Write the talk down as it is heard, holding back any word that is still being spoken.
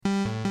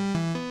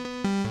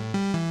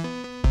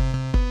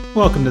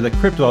Welcome to the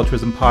Crypto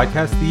Altruism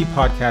Podcast, the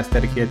podcast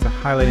dedicated to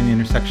highlighting the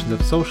intersections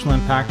of social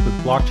impact with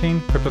blockchain,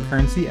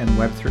 cryptocurrency, and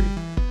Web3.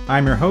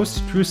 I'm your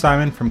host, Drew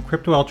Simon from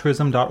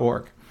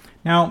cryptoaltruism.org.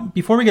 Now,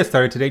 before we get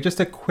started today, just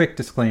a quick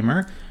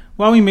disclaimer.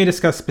 While we may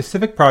discuss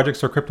specific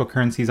projects or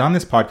cryptocurrencies on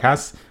this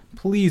podcast,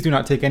 please do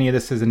not take any of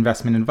this as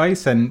investment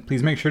advice, and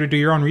please make sure to do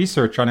your own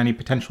research on any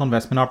potential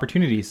investment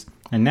opportunities.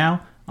 And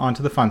now, on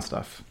to the fun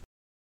stuff.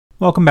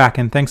 Welcome back,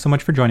 and thanks so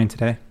much for joining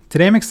today.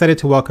 Today I'm excited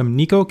to welcome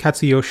Nico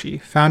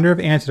Katsuyoshi, founder of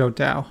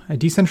AntidoteDAO, a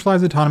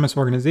decentralized autonomous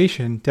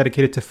organization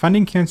dedicated to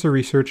funding cancer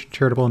research and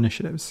charitable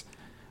initiatives.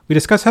 We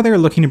discuss how they are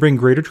looking to bring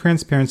greater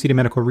transparency to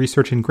medical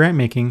research and grant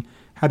making,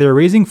 how they are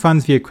raising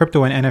funds via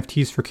crypto and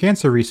NFTs for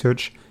cancer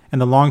research,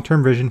 and the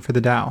long-term vision for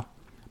the DAO.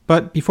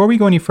 But before we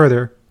go any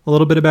further, a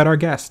little bit about our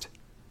guest.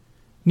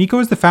 Nico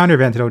is the founder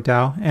of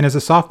AntidoteDAO and is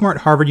a sophomore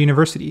at Harvard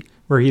University,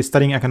 where he is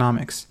studying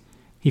economics.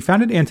 He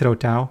founded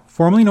AntidoteDAO,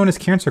 formerly known as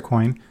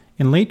CancerCoin,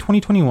 in late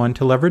 2021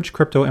 to leverage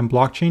crypto and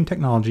blockchain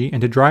technology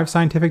and to drive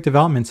scientific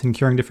developments in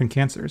curing different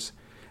cancers.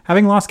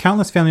 Having lost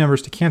countless family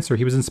members to cancer,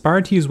 he was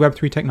inspired to use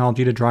Web3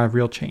 technology to drive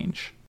real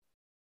change.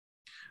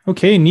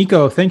 Okay,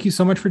 Nico, thank you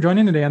so much for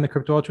joining today on the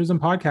Crypto Altruism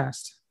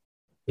Podcast.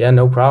 Yeah,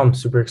 no problem.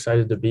 Super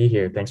excited to be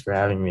here. Thanks for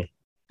having me.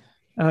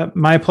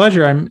 My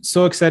pleasure. I'm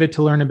so excited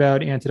to learn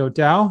about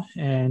AntidoteDAO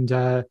and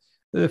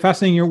the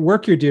fascinating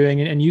work you're doing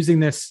and using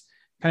this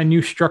kind of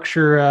new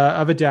structure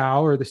of a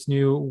DAO, or this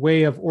new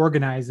way of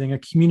organizing a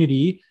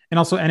community, and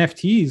also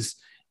NFTs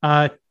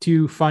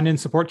to fund and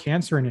support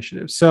cancer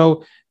initiatives.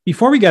 So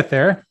before we get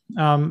there,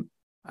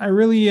 I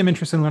really am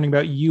interested in learning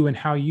about you and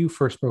how you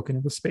first broke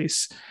into the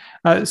space.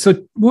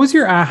 So what was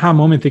your aha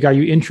moment that got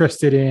you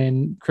interested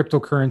in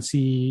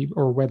cryptocurrency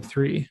or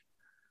Web3?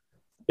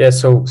 Yeah,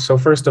 so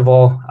first of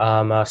all,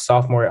 I'm a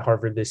sophomore at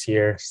Harvard this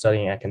year,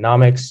 studying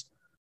economics,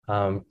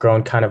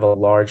 grown kind of a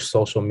large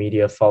social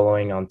media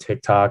following on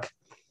TikTok.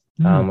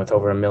 With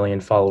over 1 million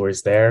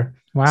followers there.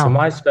 Wow. So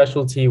my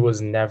specialty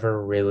was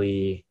never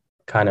really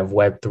kind of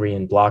Web3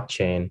 and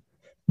blockchain.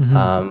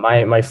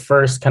 Mm-hmm. My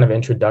first kind of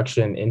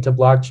introduction into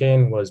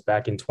blockchain was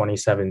back in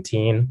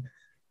 2017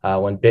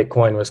 when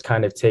Bitcoin was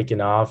kind of taking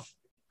off,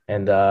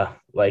 and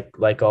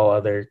like all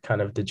other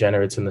kind of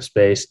degenerates in the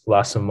space,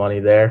 lost some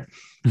money there.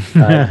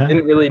 I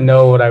didn't really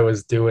know what I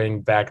was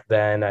doing back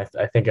then. I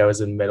think I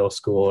was in middle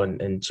school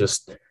and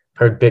just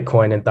heard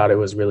Bitcoin and thought it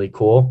was really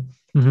cool.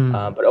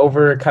 Mm-hmm. But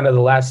over kind of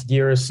the last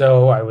year or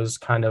so, I was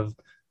kind of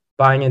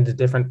buying into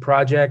different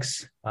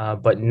projects,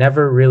 but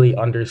never really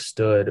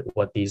understood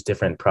what these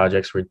different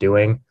projects were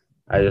doing.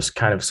 I just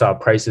kind of saw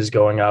prices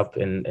going up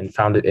and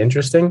found it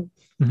interesting.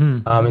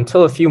 Mm-hmm.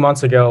 Until a few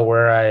months ago,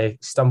 where I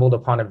stumbled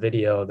upon a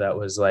video that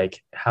was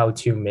like how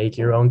to make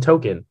your own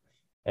token.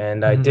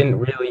 And I didn't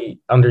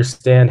really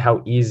understand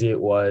how easy it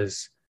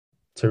was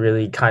to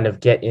really kind of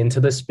get into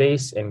the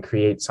space and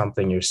create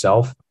something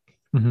yourself.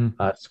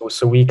 Mm-hmm.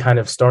 So we kind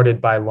of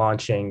started by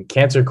launching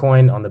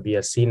CancerCoin on the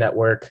BSC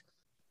network,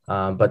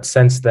 but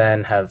since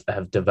then have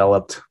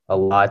developed a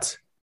lot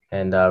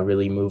and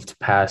really moved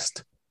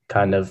past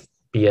kind of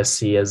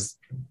BSC as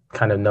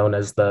kind of known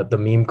as the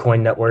meme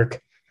coin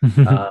network.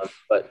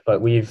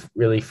 But we've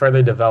really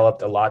further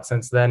developed a lot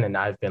since then, and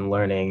I've been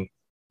learning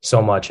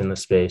so much in the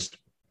space.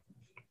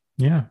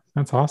 Yeah,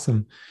 that's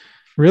awesome.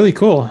 Really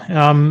cool.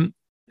 And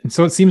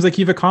so it seems like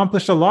you've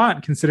accomplished a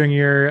lot considering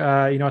you're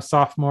a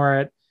sophomore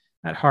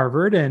at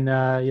Harvard, and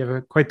you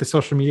have quite the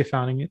social media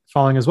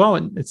following as well,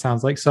 it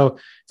sounds like. So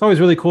it's always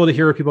really cool to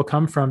hear where people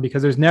come from,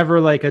 because there's never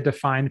like a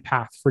defined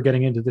path for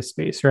getting into this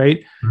space,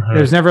 right? Mm-hmm.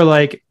 There's never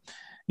like,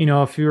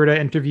 if you were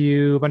to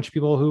interview a bunch of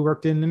people who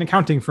worked in an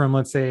accounting firm,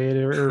 let's say,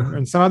 or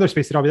in some other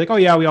space, they'd all be like, oh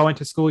yeah, we all went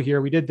to school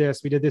here. We did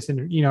this,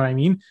 and you know what I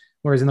mean?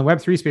 Whereas in the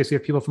Web3 space, we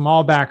have people from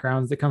all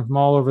backgrounds that come from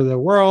all over the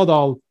world,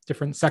 all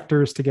different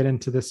sectors to get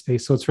into this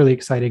space. So it's really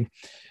exciting.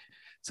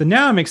 So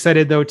now I'm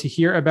excited, though, to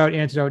hear about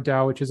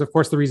AntidoteDAO, which is, of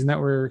course, the reason that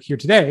we're here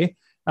today.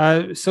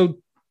 So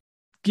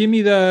give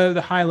me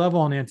the high level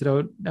on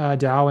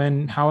AntidoteDAO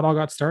and how it all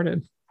got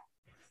started.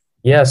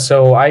 Yeah,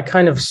 so I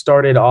kind of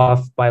started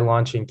off by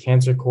launching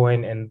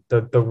CancerCoin. And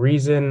the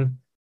reason,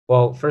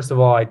 well, first of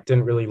all, I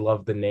didn't really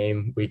love the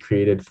name we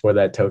created for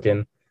that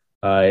token.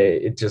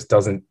 It just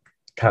doesn't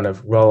kind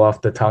of roll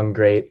off the tongue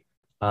great.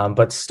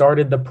 But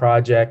started the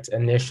project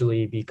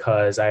initially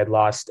because I had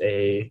lost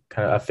a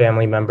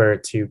family member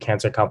to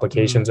cancer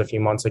complications a few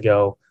months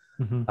ago,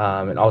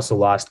 and also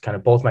lost kind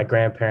of both my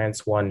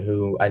grandparents, one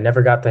who I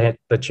never got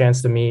the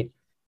chance to meet,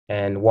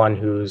 and one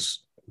whose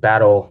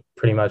battle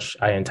pretty much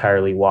I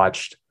entirely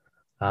watched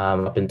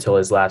up until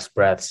his last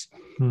breaths.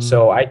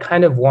 So I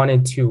kind of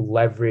wanted to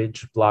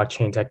leverage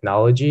blockchain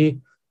technology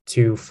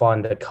to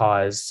fund a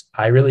cause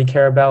I really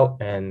care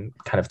about and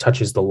kind of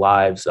touches the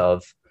lives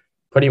of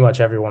pretty much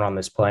everyone on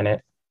this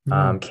planet.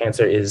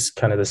 Cancer is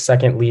kind of the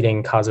second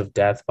leading cause of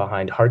death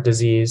behind heart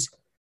disease,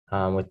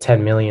 with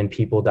 10 million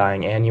people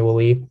dying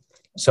annually.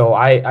 So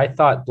I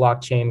thought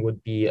blockchain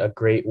would be a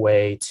great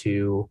way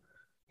to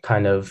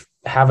kind of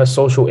have a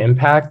social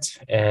impact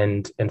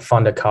and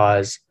fund a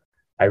cause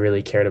I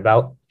really cared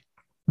about.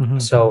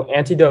 So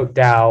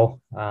AntidoteDAO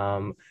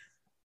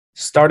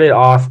started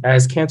off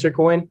as Cancer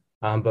Coin,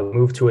 but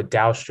moved to a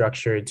DAO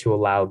structure to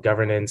allow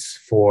governance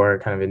for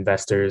kind of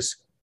investors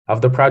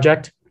of the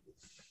project.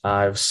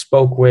 I've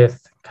spoke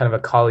with kind of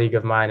a colleague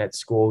of mine at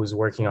school who's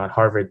working on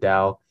Harvard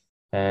DAO,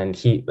 and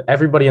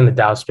everybody in the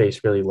DAO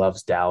space really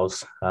loves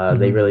DAOs.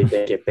 They really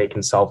think they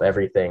can solve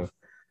everything.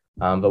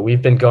 But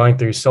we've been going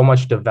through so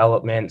much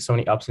development, so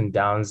many ups and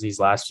downs these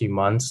last few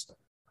months,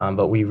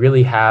 but we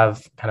really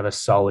have kind of a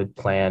solid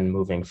plan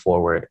moving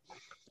forward.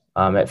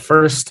 At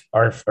first,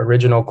 our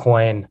original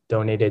coin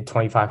donated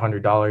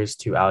 $2,500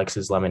 to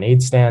Alex's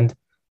lemonade stand.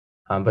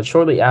 But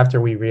shortly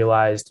after, we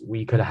realized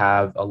we could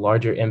have a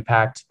larger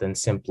impact than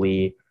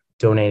simply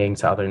donating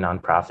to other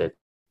nonprofits.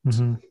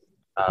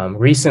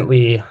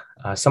 Recently,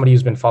 somebody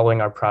who's been following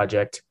our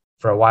project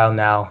for a while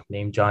now,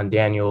 named John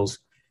Daniels,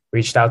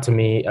 reached out to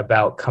me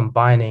about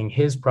combining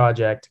his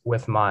project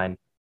with mine.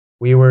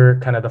 We were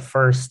kind of the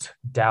first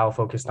DAO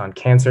focused on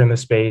cancer in the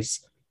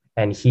space,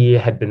 and he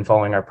had been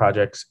following our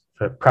project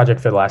for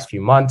the last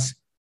few months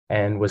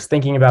and was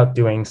thinking about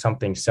doing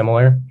something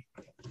similar.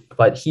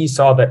 But he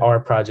saw that our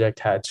project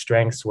had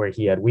strengths where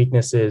he had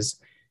weaknesses,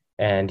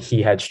 and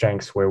he had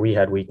strengths where we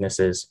had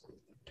weaknesses.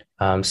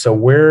 So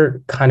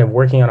we're kind of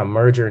working on a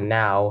merger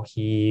now.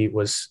 He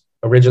was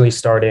originally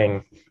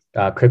starting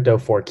Crypto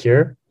for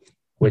Cure,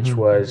 which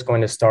was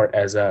going to start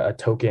as a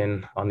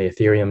token on the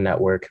Ethereum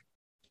network.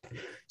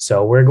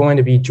 So we're going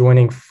to be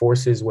joining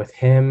forces with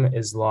him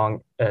as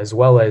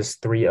well as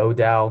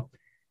 3ODAO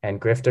and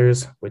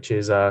Grifters, which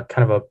is a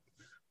kind of a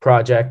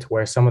project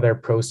where some of their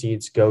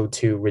proceeds go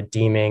to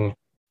redeeming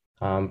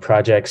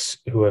projects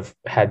who have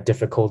had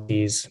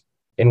difficulties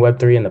in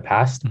Web3 in the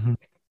past.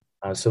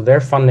 So they're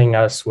funding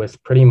us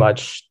with pretty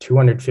much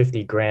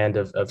 250 grand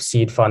of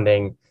seed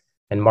funding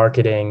and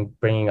marketing,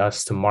 bringing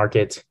us to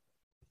market.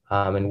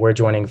 And we're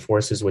joining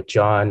forces with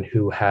John,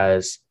 who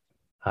has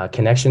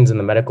connections in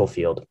the medical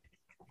field.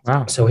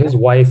 Wow. So his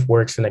wife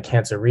works in a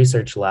cancer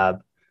research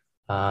lab,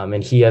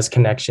 and he has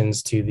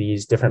connections to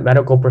these different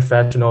medical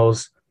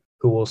professionals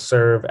who will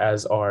serve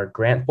as our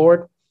grant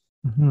board.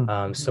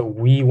 So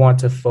we want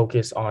to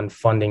focus on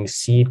funding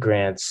seed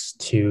grants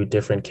to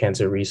different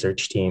cancer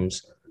research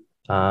teams,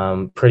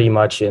 pretty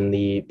much in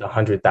the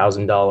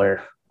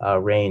 $100,000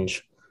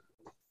 range.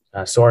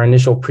 So our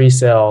initial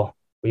pre-sale,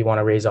 we want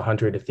to raise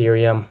 100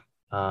 Ethereum.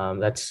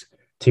 That's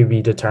to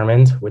be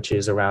determined, which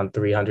is around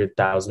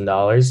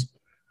 $300,000.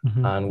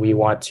 And we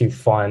want to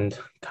fund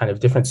kind of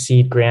different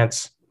seed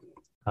grants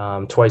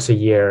twice a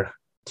year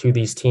to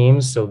these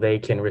teams so they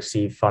can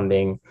receive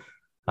funding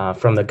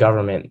from the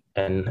government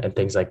and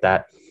things like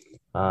that.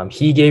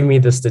 He gave me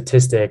the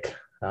statistic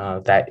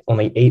that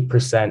only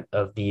 8%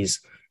 of these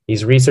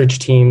research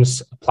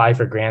teams apply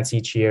for grants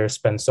each year,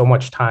 spend so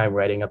much time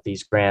writing up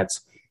these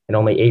grants, and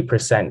only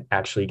 8%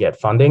 actually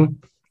get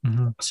funding.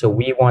 So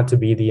we want to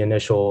be the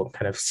initial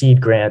kind of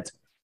seed grant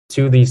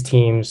to these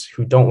teams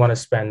who don't want to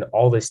spend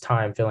all this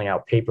time filling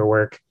out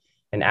paperwork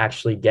and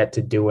actually get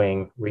to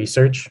doing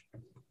research.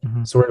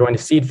 So we're going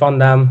to seed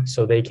fund them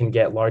so they can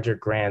get larger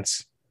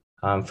grants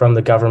from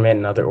the government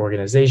and other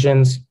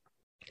organizations.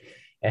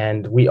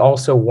 And we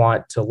also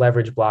want to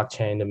leverage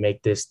blockchain to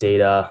make this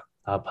data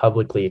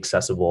publicly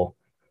accessible.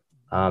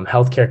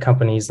 Healthcare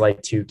companies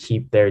like to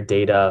keep their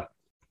data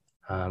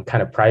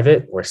kind of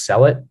private or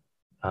sell it.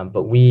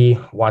 But we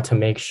want to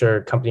make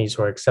sure companies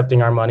who are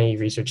accepting our money,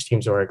 research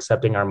teams who are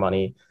accepting our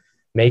money,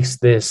 makes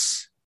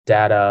this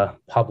data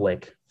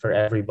public for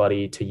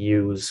everybody to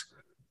use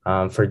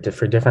for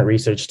different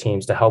research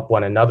teams to help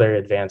one another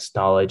advance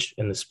knowledge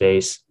in the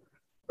space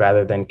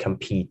rather than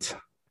compete.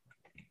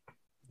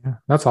 Yeah,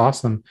 that's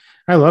awesome.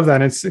 I love that.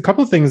 And it's a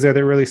couple of things there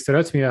that really stood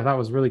out to me I thought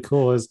was really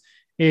cool is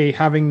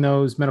having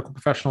those medical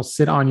professionals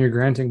sit on your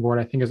granting board,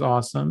 I think is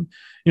awesome.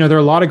 There are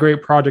a lot of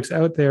great projects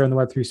out there in the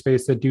Web3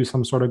 space that do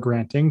some sort of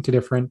granting to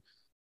different,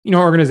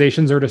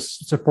 organizations or to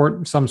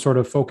support some sort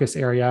of focus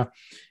area.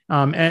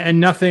 And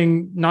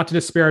nothing, not to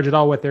disparage at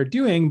all what they're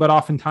doing, but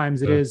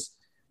oftentimes it is,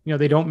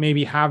 they don't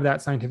maybe have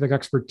that scientific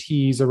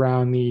expertise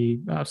around the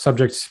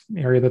subject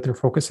area that they're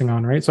focusing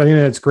on, right? So I think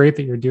that it's great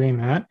that you're doing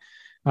that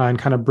and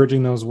kind of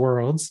bridging those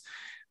worlds.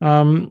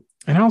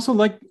 And I also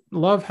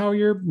love how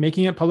you're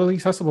making it publicly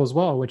accessible as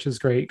well, which is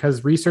great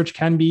because research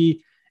can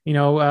be,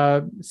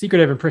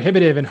 secretive and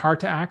prohibitive and hard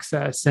to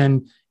access.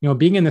 And,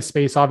 being in this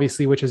space,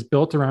 obviously, which is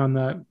built around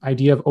the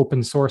idea of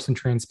open source and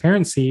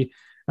transparency,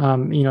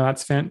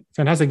 that's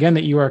fantastic. Again,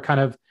 that you are kind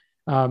of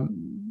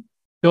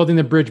building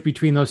the bridge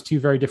between those two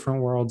very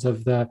different worlds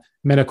of the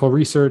medical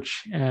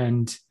research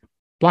and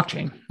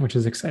blockchain, which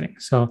is exciting.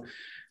 So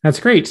that's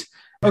great.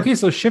 Okay,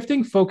 so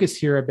shifting focus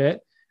here a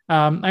bit.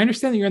 I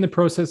understand that you're in the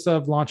process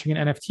of launching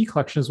an NFT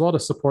collection as well to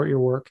support your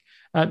work.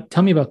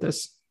 Tell me about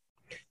this.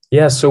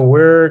 Yeah, so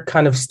we're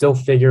kind of still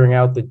figuring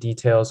out the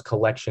details,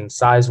 collection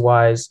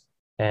size-wise,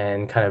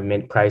 and kind of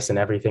mint price and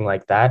everything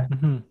like that.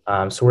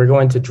 So we're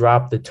going to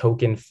drop the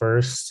token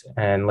first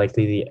and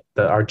likely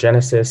our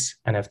Genesis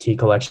NFT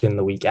collection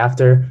the week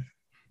after.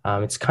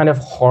 It's kind of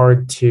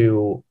hard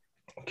to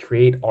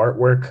create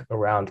artwork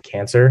around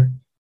cancer.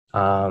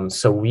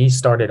 So we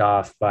started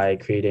off by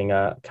creating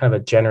a kind of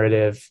a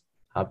generative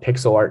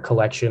pixel art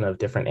collection of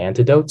different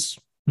antidotes.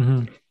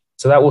 Mm-hmm.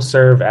 So that will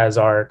serve as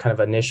our kind of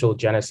initial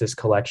Genesis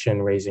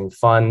collection, raising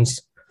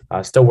funds,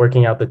 still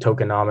working out the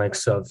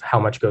tokenomics of how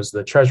much goes to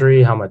the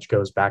treasury, how much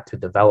goes back to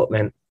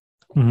development,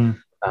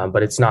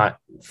 but it's not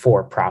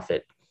for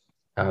profit.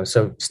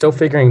 So still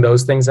figuring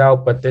those things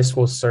out, but this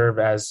will serve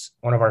as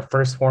one of our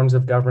first forms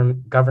of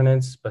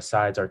governance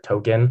besides our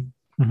token.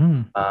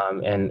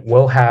 And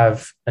we'll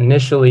have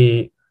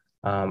initially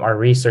our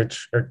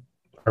research or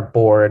our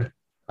board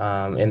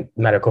and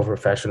medical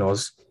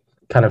professionals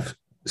kind of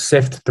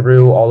sift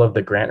through all of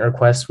the grant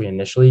requests we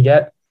initially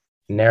get,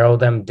 narrow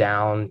them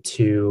down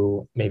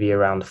to maybe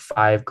around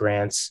 5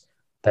 grants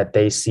that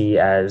they see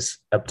as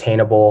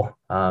obtainable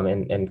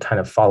and kind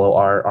of follow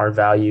our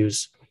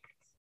values.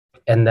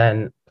 And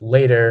then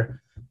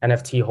later,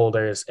 NFT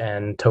holders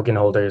and token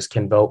holders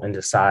can vote and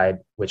decide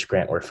which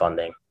grant we're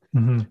funding.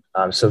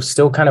 So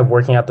still kind of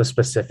working out the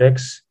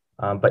specifics.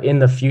 But in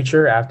the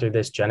future, after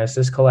this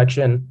Genesis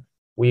collection,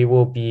 we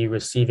will be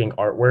receiving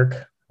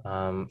artwork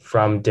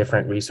from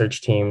different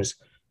research teams,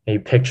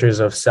 maybe pictures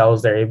of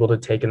cells they're able to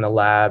take in the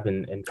lab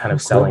and kind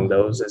of selling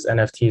those as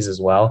NFTs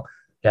as well.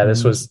 Yeah,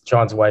 this was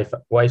John's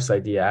wife's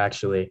idea,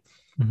 actually.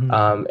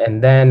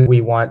 And then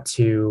we want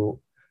to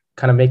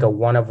kind of make a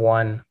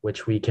one-of-one,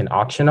 which we can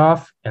auction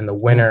off, and the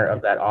winner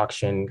of that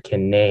auction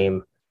can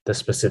name the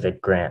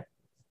specific grant.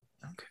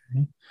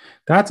 Okay,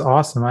 that's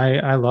awesome.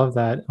 I love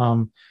that.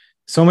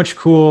 So much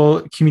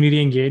cool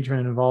community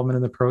engagement and involvement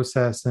in the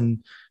process,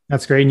 and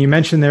that's great. And you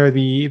mentioned there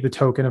the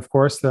token, of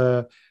course,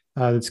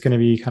 that's going to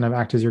be kind of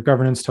act as your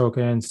governance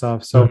token and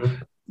stuff. So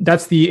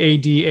that's the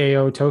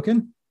ADAO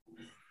token.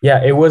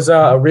 Yeah, it was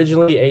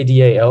originally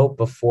ADAO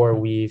before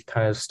we've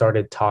kind of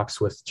started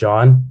talks with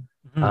John.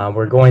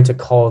 We're going to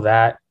call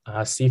that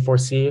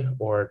C4C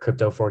or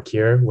Crypto for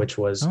Cure, which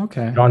was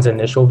John's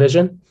initial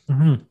vision.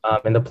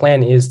 And the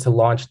plan is to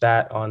launch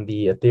that on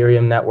the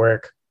Ethereum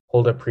network,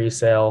 hold a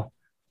pre-sale,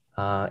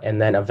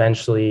 and then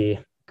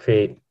eventually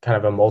create kind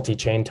of a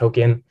multi-chain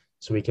token.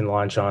 So we can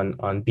launch on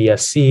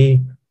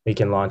BSC, we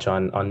can launch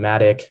on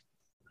Matic,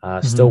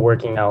 still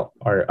working out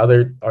our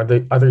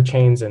other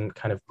chains and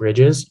kind of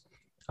bridges,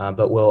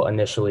 but we'll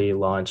initially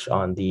launch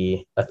on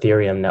the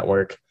Ethereum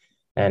network.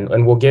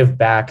 And we'll give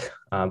back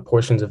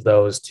portions of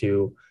those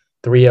to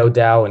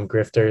 3.0DAO and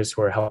grifters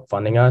who are help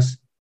funding us.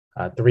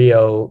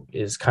 3.0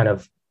 is kind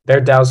of, their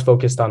DAO's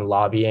focused on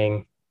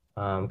lobbying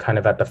kind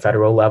of at the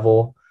federal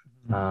level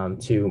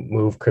to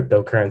move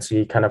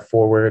cryptocurrency kind of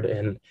forward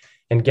and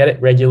get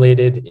it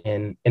regulated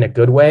in a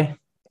good way.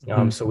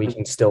 So we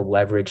can still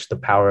leverage the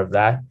power of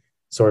that.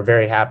 So we're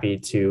very happy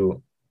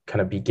to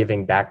kind of be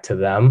giving back to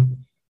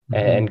them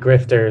and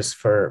grifters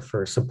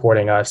for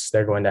supporting us.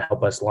 They're going to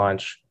help us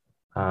launch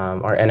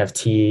our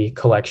NFT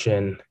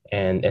collection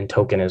and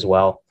token as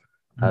well.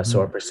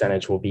 So our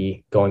percentage will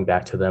be going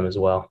back to them as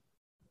well.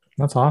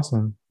 That's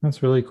awesome.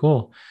 That's really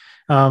cool.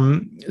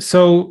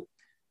 So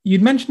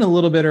you'd mentioned a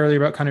little bit earlier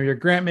about kind of your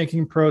grant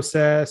making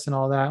process and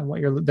all that, and what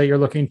you're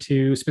looking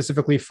to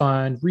specifically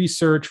fund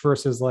research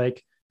versus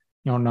like,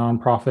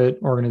 nonprofit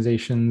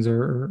organizations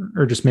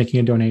or just making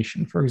a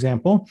donation, for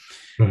example.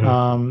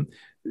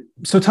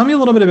 So tell me a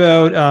little bit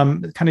about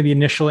kind of the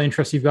initial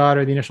interest you've got,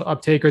 or the initial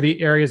uptake, or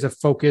the areas of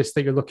focus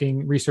that you're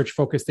looking, research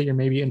focus that you're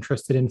maybe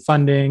interested in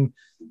funding.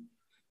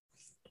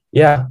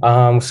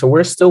 Yeah. So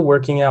we're still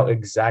working out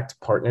exact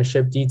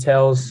partnership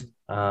details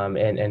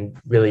and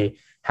really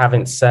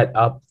haven't set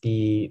up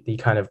the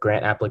kind of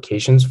grant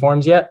applications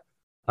forms yet.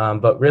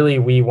 But really,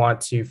 we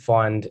want to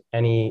fund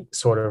any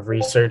sort of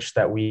research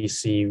that we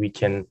see we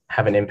can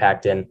have an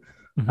impact in.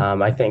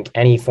 I think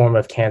any form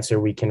of cancer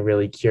we can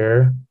really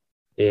cure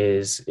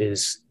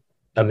is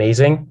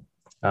amazing.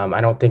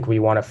 I don't think we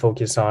want to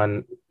focus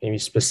on maybe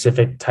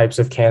specific types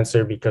of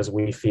cancer because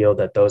we feel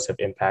that those have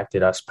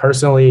impacted us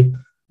personally.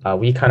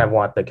 We kind of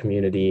want the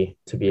community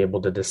to be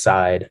able to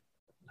decide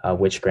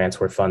which grants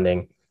we're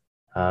funding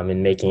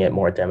and making it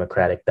more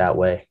democratic that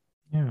way.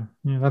 Yeah,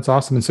 that's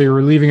awesome. And so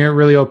you're leaving it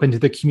really open to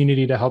the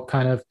community to help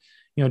kind of,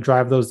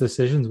 drive those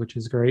decisions, which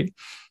is great.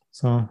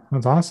 So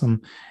that's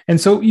awesome. And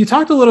so you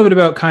talked a little bit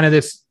about kind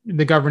of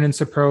the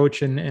governance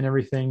approach and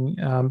everything.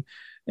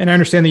 And I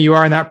understand that you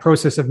are in that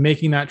process of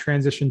making that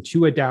transition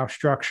to a DAO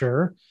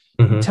structure.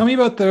 Tell me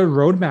about the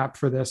roadmap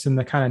for this and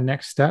the kind of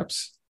next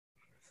steps.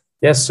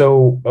 Yeah.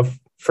 So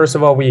first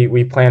of all,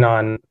 we plan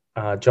on,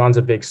 John's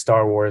a big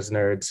Star Wars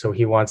nerd, so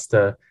he wants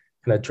to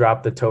kind of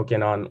drop the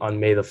token on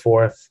May the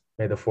 4th.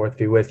 May the 4th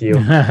be with you.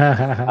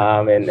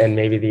 And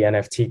maybe the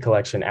NFT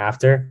collection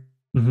after.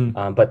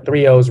 But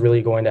 3.0 is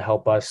really going to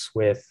help us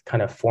with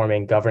kind of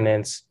forming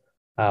governance.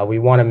 We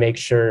want to make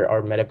sure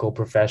our medical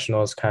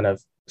professionals kind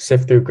of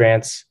sift through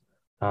grants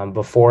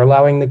before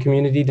allowing the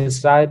community to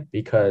decide,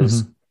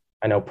 because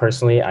I know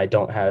personally I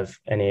don't have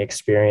any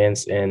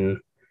experience in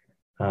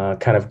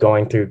kind of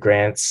going through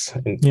grants,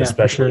 and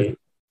especially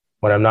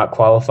when I'm not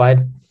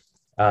qualified.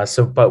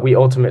 But we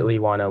ultimately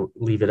want to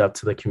leave it up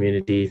to the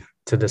community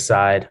to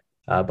decide.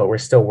 But we're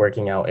still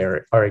working out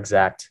our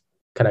exact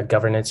kind of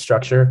governance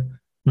structure.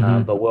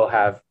 But we'll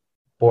have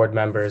board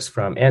members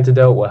from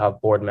Antidote. We'll have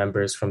board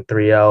members from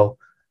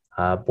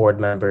 3.0, board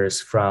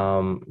members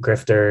from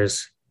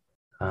Grifters,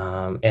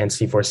 and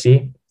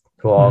C4C,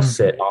 who all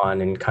sit on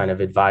and kind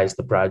of advise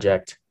the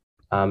project.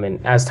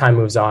 And as time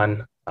moves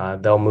on,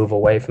 they'll move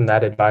away from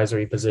that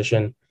advisory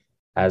position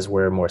as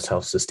we're more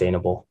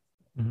self-sustainable.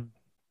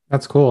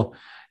 That's cool.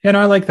 Yeah,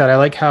 no, I like that. I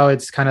like how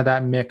it's kind of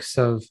that mix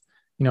of,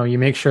 you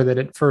make sure that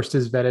it first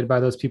is vetted by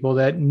those people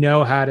that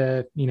know how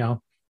to,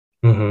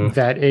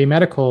 vet a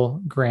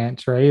medical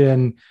grant, right?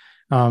 And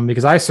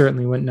because I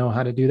certainly wouldn't know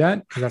how to do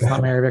that because that's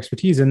not my area of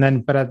expertise. And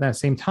then, but at the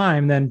same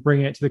time, then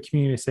bringing it to the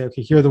community to say,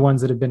 okay, here are the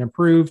ones that have been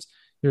approved.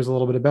 Here's a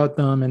little bit about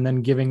them, and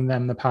then giving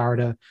them the power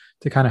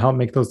to kind of help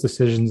make those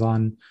decisions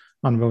on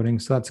voting.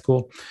 So that's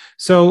cool.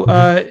 So,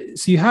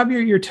 so you have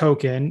your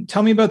token.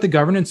 Tell me about the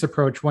governance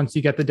approach once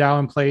you get the DAO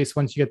in place,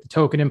 once you get the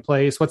token in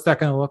place. What's that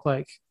going to look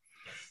like?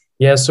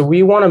 Yeah, so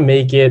we want to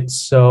make it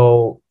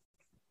so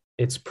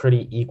it's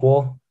pretty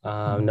equal,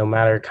 no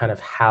matter kind of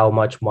how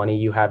much money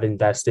you have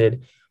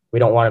invested. We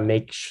don't want to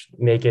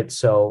make it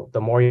so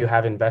the more you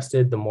have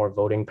invested, the more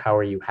voting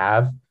power you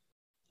have.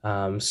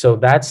 So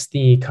that's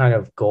the kind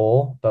of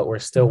goal, but we're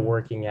still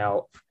working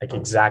out like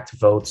exact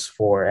votes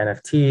for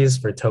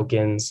NFTs, for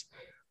tokens,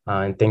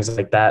 and things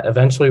like that.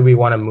 Eventually, we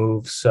want to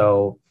move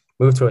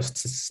to a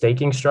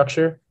staking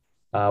structure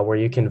where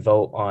you can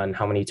vote on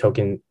how many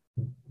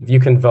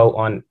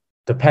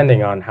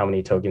depending on how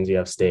many tokens you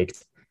have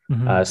staked.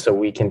 So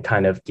we can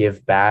kind of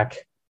give back,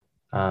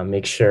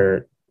 make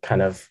sure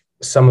kind of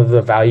some of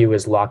the value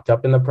is locked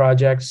up in the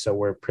project. So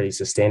we're pretty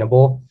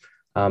sustainable,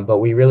 but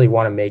we really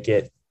want to make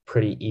it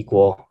pretty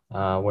equal,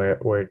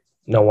 where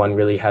no one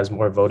really has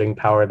more voting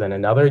power than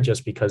another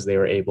just because they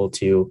were able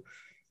to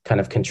kind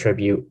of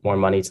contribute more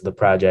money to the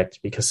project,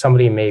 because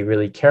somebody may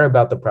really care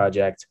about the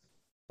project,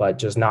 but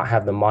just not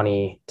have the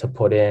money to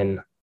put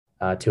in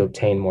to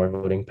obtain more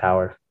voting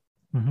power.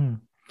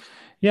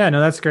 Yeah,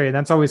 no, that's great.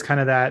 That's always kind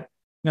of that,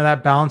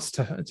 that balance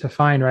to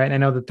find, right? And I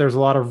know that there's a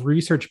lot of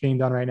research being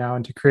done right now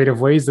into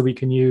creative ways that we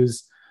can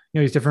use,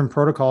 these different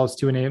protocols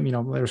to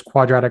enable, there's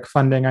quadratic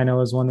funding, I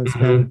know, is one that's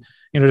been,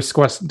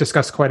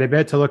 discussed quite a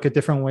bit to look at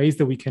different ways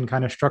that we can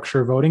kind of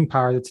structure voting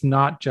power that's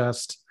not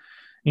just,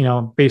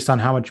 based on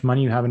how much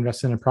money you have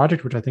invested in a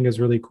project, which I think is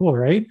really cool,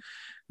 right?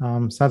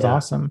 So that's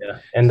awesome. Yeah.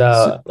 And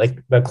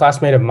like the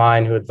classmate of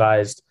mine who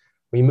advised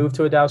we moved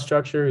to a DAO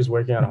structure, who's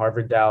working on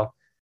Harvard DAO,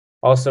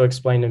 also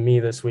explained to me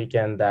this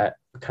weekend that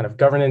kind of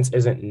governance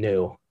isn't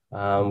new.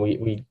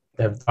 We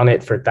have done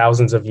it for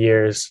thousands of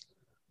years,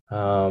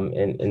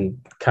 and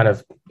kind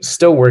of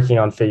still working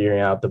on figuring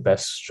out the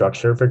best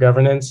structure for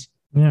governance.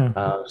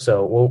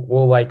 So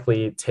we'll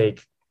likely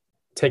take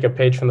a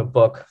page from the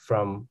book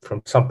from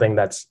something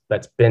that's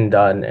been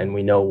done and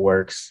we know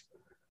works,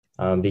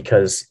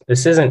 because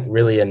this isn't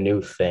really a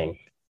new thing.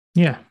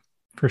 Yeah,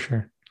 for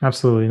sure.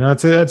 Absolutely. No,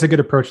 that's a good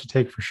approach to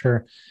take for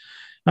sure.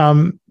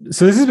 So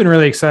this has been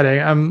really exciting.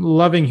 I'm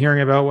loving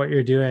hearing about what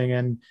you're doing,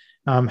 and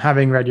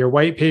having read your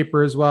white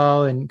paper as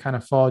well and kind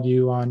of followed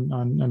you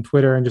on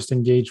Twitter and just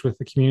engaged with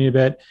the community a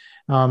bit.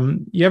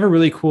 You have a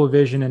really cool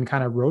vision and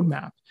kind of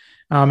roadmap.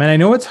 And I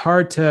know it's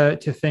hard to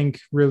think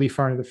really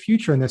far into the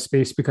future in this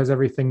space because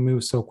everything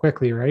moves so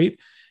quickly, right?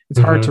 It's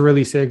hard to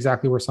really say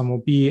exactly where someone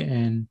will be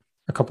in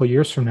a couple of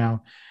years from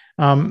now.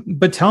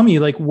 But tell me,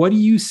 like, what do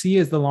you see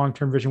as the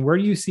long-term vision? Where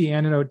do you see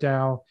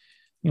AntidoteDAO,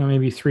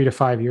 maybe 3 to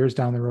 5 years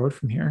down the road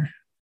from here?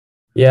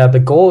 Yeah, the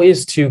goal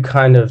is to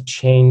kind of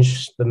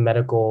change the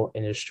medical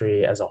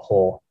industry as a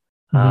whole,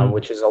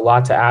 which is a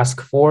lot to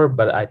ask for,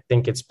 but I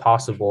think it's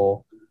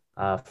possible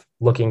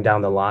looking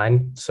down the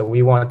line. So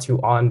we want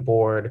to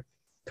onboard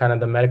kind of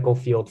the medical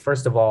field,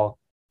 first of all,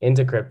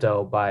 into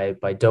crypto by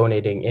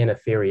donating in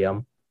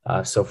Ethereum.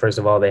 So first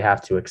of all, they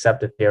have to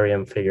accept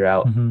Ethereum, figure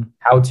out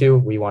how to.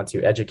 We want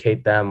to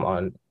educate them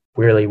on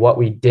really what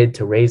we did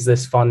to raise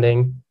this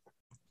funding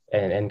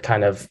and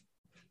kind of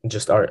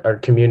just our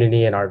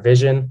community and our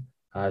vision.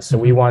 So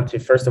we want to,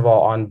 first of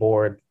all,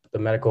 onboard the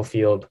medical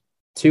field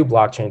to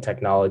blockchain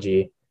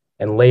technology.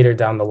 And later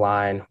down the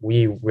line,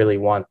 we really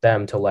want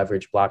them to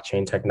leverage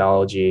blockchain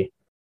technology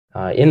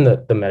in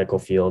the medical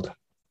field,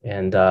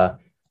 and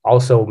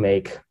also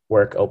make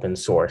work open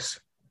source.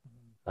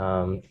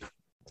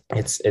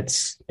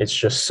 It's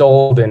just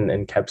sold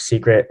and kept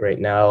secret right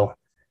now.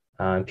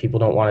 People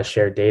don't want to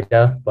share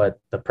data, but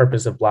the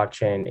purpose of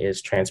blockchain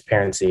is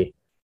transparency.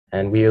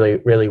 And we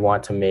really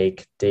want to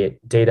make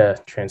data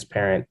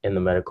transparent in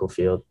the medical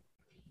field.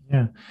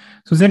 Yeah.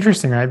 So it's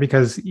interesting, right?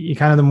 Because you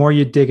kind of, the more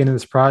you dig into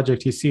this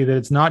project, you see that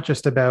it's not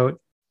just about,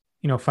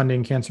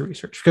 funding cancer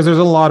research, because there's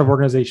a lot of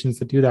organizations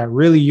that do that.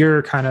 Really,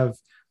 you're kind of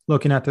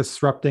looking at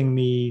disrupting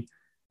the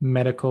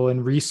medical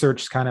and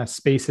research kind of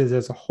spaces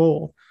as a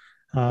whole,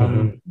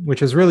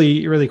 which is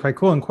really, really quite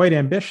cool and quite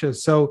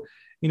ambitious. So,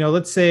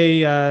 let's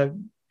say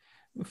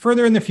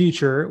further in the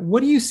future,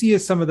 what do you see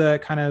as some of the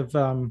kind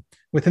of,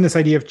 within this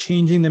idea of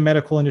changing the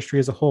medical industry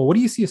as a whole, what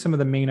do you see as some of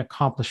the main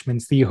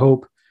accomplishments that you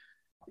hope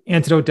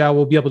AntidoteDAO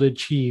will be able to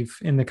achieve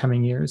in the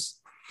coming years?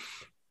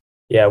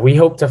 Yeah, we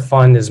hope to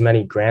fund as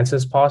many grants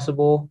as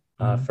possible,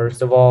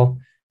 first of all,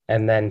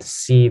 and then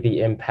see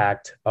the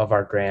impact of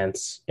our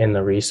grants in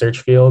the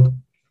research field.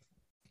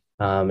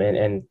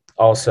 And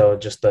also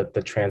just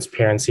the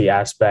transparency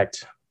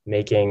aspect,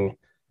 making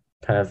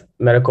kind of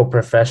medical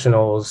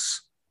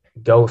professionals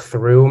go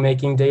through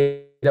making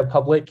data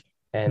public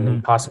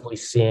and possibly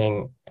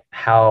seeing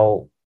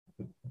how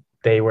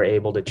they were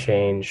able to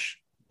change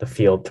the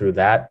field through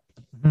that.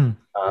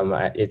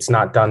 It's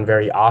not done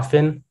very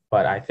often,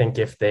 but I think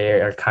if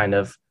they are kind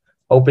of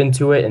open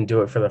to it and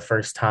do it for the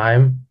first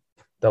time,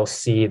 they'll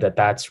see that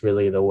that's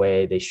really the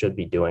way they should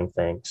be doing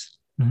things.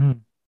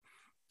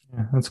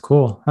 Yeah, that's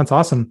cool. That's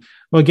awesome.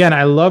 Well, again,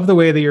 I love the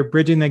way that you're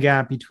bridging the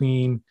gap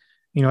between,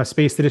 a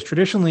space that is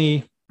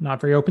traditionally not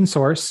very open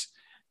source,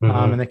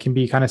 and that can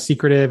be kind of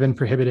secretive and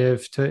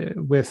prohibitive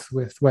with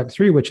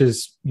Web3, which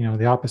is,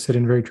 the opposite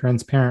and very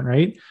transparent,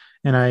 right?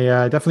 And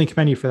I definitely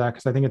commend you for that,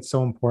 because I think it's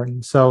so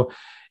important. So,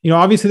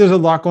 obviously there's a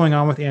lot going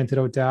on with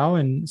AntidoteDAO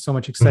and so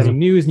much exciting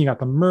news, and you got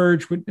the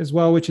merge as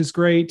well, which is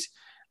great.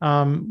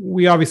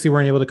 We obviously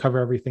weren't able to cover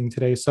everything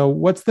today. So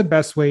what's the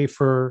best way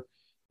for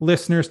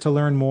listeners to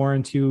learn more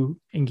and to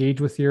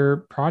engage with your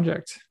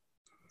project?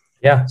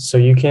 Yeah, so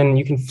you can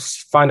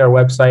find our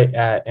website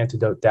at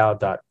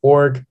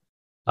AntidoteDAO.org.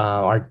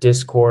 Our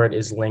Discord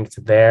is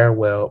linked there,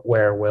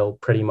 where we'll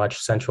pretty much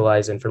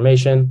centralize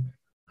information.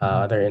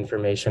 Other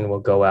information will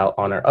go out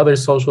on our other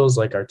socials,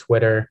 like our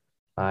Twitter,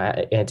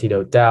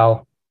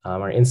 AntidoteDAO,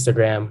 our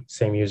Instagram,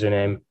 same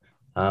username,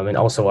 and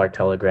also our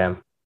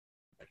Telegram.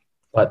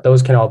 But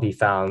those can all be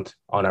found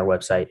on our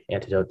website,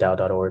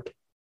 AntidoteDAO.org.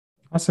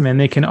 Awesome. And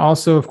they can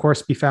also, of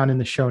course, be found in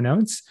the show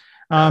notes.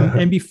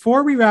 And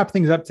before we wrap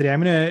things up today,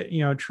 I'm going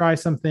to, try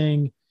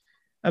something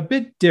a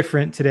bit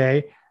different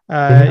today,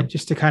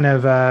 just to kind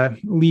of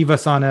leave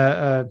us on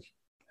a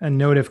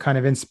note of kind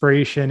of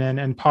inspiration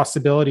and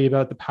possibility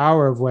about the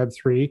power of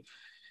Web3.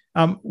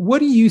 What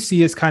do you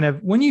see as kind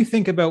of, when you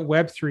think about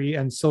Web3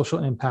 and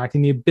social impact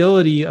and the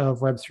ability of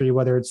Web3,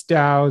 whether it's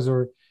DAOs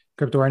or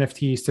crypto or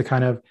NFTs, to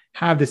kind of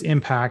have this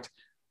impact,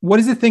 what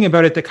is the thing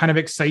about it that kind of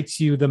excites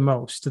you the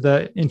most,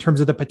 in terms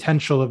of the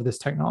potential of this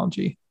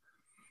technology?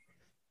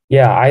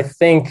 Yeah, I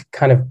think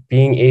kind of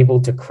being able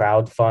to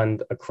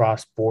crowdfund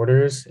across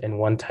borders in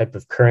one type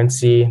of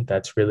currency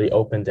that's really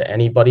open to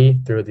anybody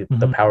through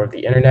the power of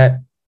the internet,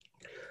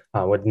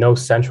 with no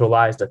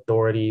centralized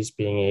authorities,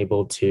 being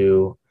able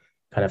to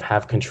kind of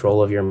have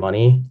control of your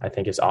money, I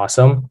think is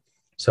awesome.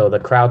 So the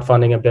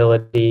crowdfunding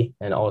ability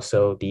and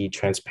also the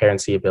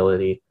transparency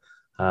ability,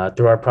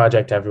 through our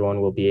project,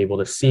 everyone will be able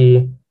to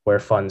see where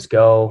funds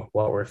go,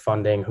 what we're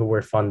funding, who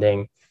we're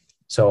funding.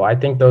 So I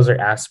think those are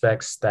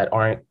aspects that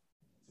aren't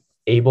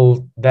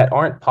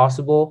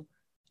possible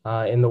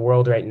in the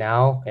world right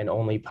now, and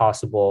only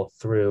possible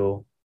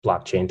through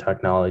blockchain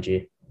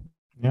technology.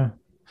 Yeah,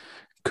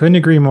 couldn't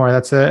agree more.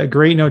 That's a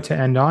great note to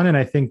end on. And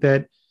I think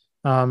that,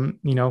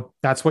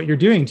 that's what you're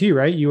doing too,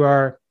 right? You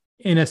are,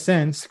 in a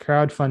sense,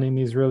 crowdfunding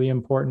these really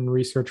important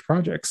research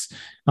projects,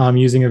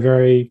 using a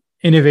very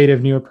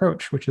innovative new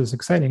approach, which is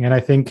exciting. And I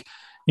think,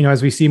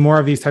 as we see more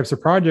of these types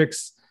of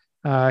projects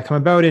come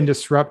about and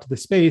disrupt the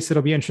space,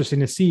 it'll be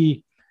interesting to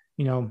see,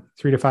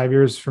 3 to 5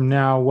 years from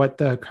now, what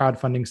the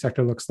crowdfunding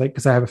sector looks like,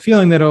 because I have a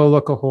feeling that it'll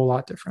look a whole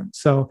lot different.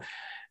 So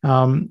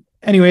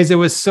anyways, it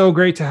was so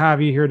great to have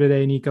you here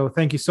today, Nico.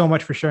 Thank you so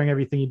much for sharing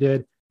everything you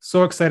did.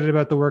 So excited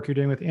about the work you're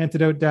doing with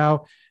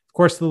AntidoteDAO. Of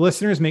course, to the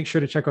listeners, make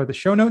sure to check out the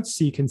show notes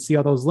so you can see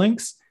all those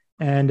links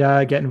and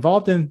get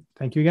involved. And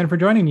thank you again for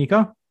joining,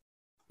 Nico.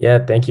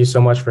 Yeah, thank you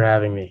so much for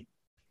having me.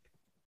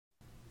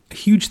 A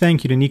huge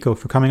thank you to Nico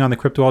for coming on the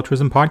Crypto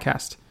Altruism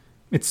podcast.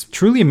 It's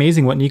truly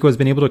amazing what Nico has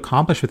been able to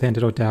accomplish with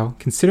AntidoteDAO,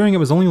 considering it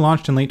was only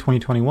launched in late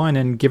 2021,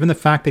 and given the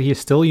fact that he is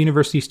still a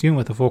university student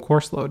with a full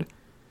course load.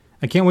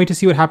 I can't wait to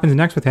see what happens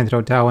next with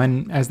AntidoteDAO,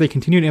 and as they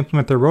continue to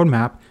implement their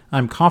roadmap,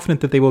 I'm confident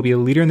that they will be a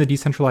leader in the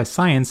decentralized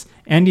science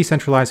and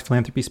decentralized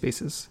philanthropy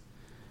spaces.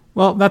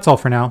 Well, that's all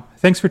for now.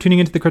 Thanks for tuning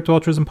into the Crypto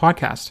Altruism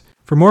podcast.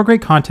 For more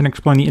great content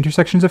exploring the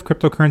intersections of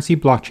cryptocurrency,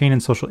 blockchain,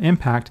 and social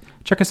impact,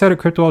 check us out at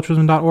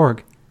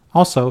cryptoaltruism.org.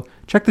 Also,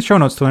 check the show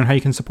notes to learn how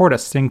you can support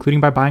us, including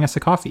by buying us a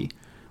coffee.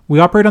 We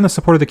operate on the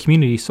support of the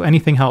community, so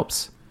anything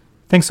helps.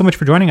 Thanks so much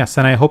for joining us,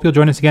 and I hope you'll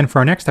join us again for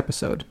our next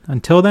episode.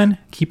 Until then,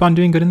 keep on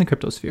doing good in the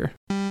cryptosphere.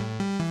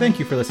 Thank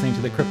you for listening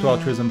to the Crypto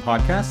Altruism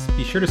podcast.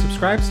 Be sure to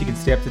subscribe so you can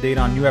stay up to date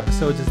on new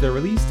episodes as they're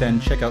released,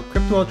 and check out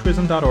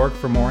cryptoaltruism.org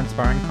for more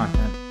inspiring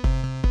content.